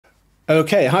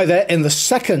Okay, hi there. In the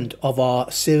second of our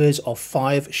series of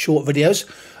 5 short videos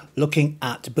looking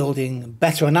at building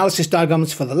better analysis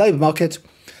diagrams for the labour market,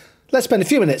 let's spend a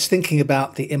few minutes thinking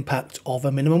about the impact of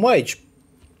a minimum wage.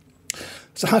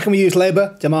 So how can we use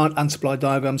labour, demand and supply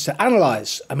diagrams to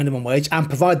analyse a minimum wage and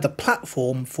provide the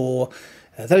platform for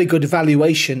a very good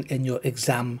evaluation in your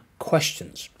exam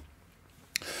questions?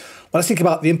 Well, let's think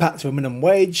about the impact of a minimum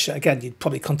wage. Again, you'd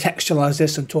probably contextualise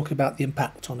this and talk about the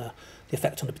impact on the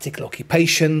effect on a particular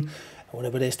occupation, or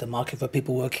whatever it is, the market for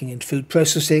people working in food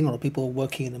processing or people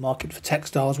working in the market for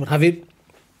textiles, what have you.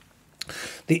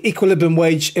 The equilibrium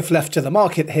wage, if left to the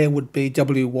market here, would be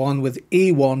W1 with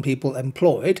E1 people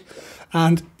employed.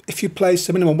 And if you place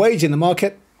a minimum wage in the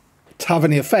market, to have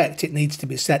any effect, it needs to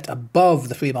be set above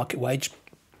the free market wage,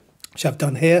 which I've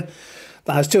done here.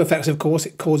 That has 2 effects, of course.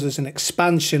 It causes an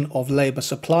expansion of labour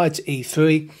supply to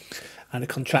E3 and a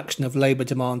contraction of labour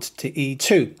demand to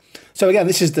E2. So again,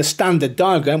 this is the standard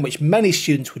diagram which many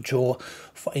students would draw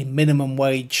for a minimum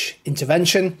wage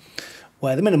intervention,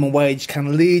 where the minimum wage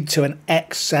can lead to an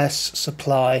excess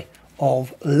supply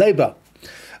of labour.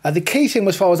 The key thing,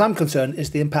 as far as I'm concerned,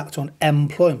 is the impact on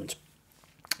employment.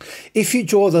 If you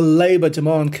draw the labour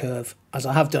demand curve, as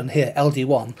I have done here,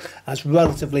 LD1, as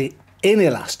relatively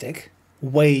inelastic,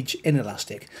 wage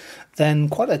inelastic, then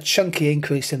quite a chunky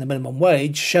increase in the minimum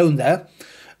wage shown there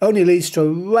only leads to a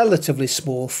relatively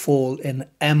small fall in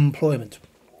employment.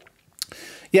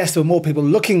 Yes, there are more people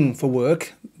looking for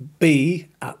work, B,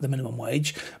 at the minimum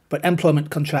wage, but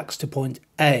employment contracts to point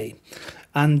A.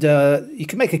 And you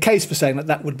can make a case for saying that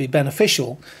that would be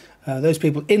beneficial. Those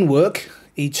people in work,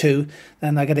 E2,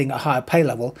 then they're getting a higher pay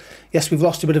level. Yes, we've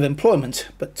lost a bit of employment,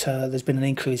 but there's been an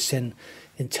increase in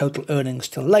total earnings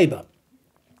to labour.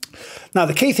 Now,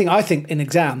 the key thing, I think, in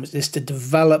exams is to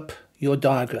develop your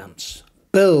diagrams.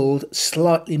 Build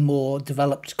slightly more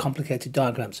developed, complicated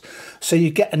diagrams. So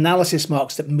you get analysis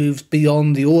marks that moves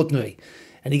beyond the ordinary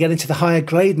and you get into the higher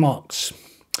grade marks.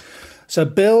 So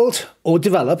build or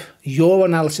develop your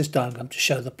analysis diagram to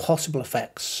show the possible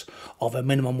effects of a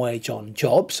minimum wage on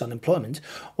jobs, on employment,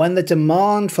 when the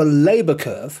demand for labour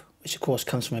curve, which of course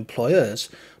comes from employers,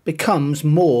 becomes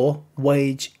more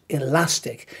wage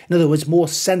elastic. In other words, more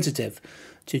sensitive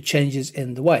to changes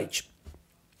in the wage.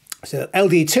 So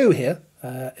LD2 here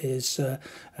is a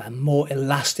more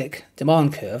elastic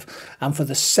demand curve. And for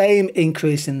the same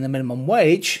increase in the minimum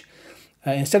wage,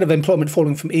 instead of employment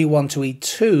falling from E1 to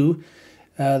E2,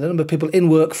 the number of people in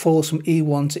work falls from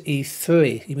E1 to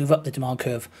E3. You move up the demand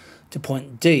curve to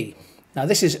point D. Now,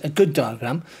 this is a good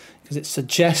diagram because it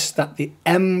suggests that the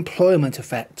employment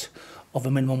effect of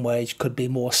a minimum wage could be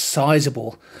more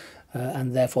sizable,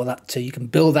 and therefore that you can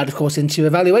build that, of course, into your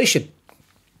evaluation.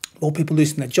 More people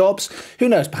losing their jobs. Who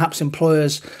knows? Perhaps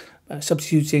employers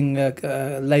substituting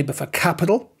labour for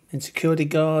capital in security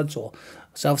guards or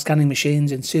self-scanning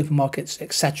machines in supermarkets,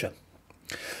 etc.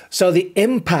 So the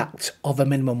impact of a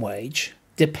minimum wage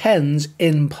depends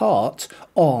in part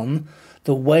on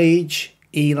the wage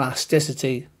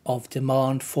elasticity of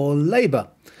demand for labour.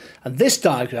 And this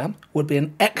diagram would be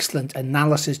an excellent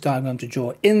analysis diagram to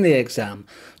draw in the exam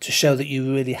to show that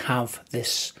you really have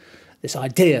this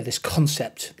idea, this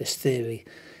concept, this theory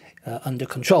under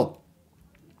control.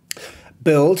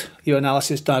 Build your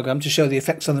analysis diagram to show the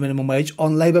effects on the minimum wage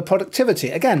on labour productivity.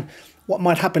 Again, what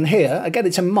might happen here, again,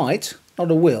 it's a might,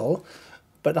 not a will,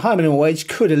 but the high minimum wage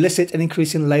could elicit an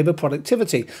increase in labour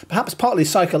productivity, perhaps partly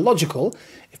psychological.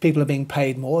 If people are being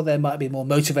paid more, they might be more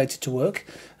motivated to work.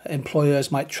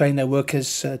 Employers might train their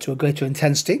workers to a greater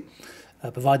intensity,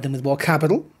 provide them with more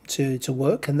capital to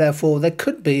work, and therefore there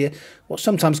could be what's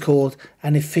sometimes called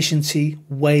an efficiency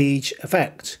wage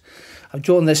effect. I've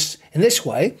drawn this in this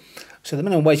way. So the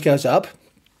minimum wage goes up.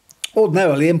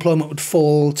 Ordinarily, employment would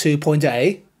fall to point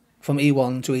A from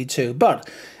E1 to E2, but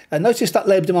notice that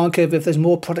labour demand curve, if there's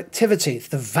more productivity, if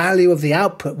the value of the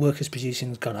output workers producing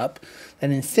has gone up,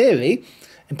 then in theory,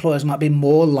 employers might be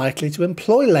more likely to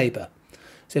employ labour.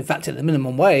 So in fact, at the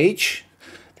minimum wage,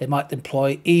 they might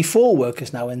employ E4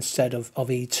 workers now instead of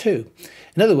E2.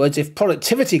 In other words, if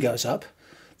productivity goes up,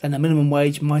 then the minimum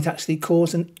wage might actually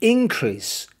cause an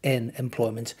increase in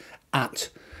employment at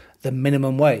the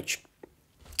minimum wage.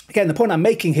 Again, the point I'm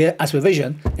making here as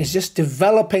revision is just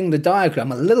developing the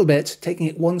diagram a little bit, taking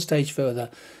it one stage further,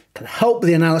 can help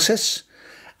the analysis,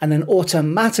 and then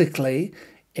automatically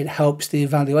it helps the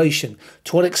evaluation.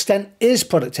 To what extent is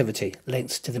productivity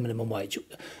linked to the minimum wage?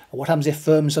 What happens if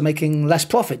firms are making less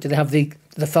profit? Do they have the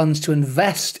funds to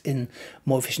invest in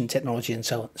more efficient technology and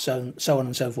so on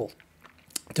and so forth?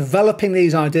 Developing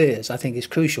these ideas, I think, is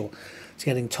crucial to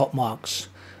getting top marks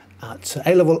at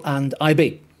A-level and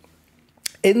IB.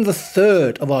 In the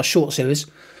third of our short series,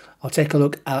 I'll take a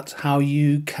look at how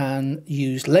you can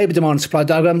use labour demand and supply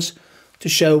diagrams to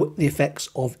show the effects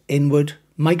of inward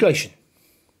migration.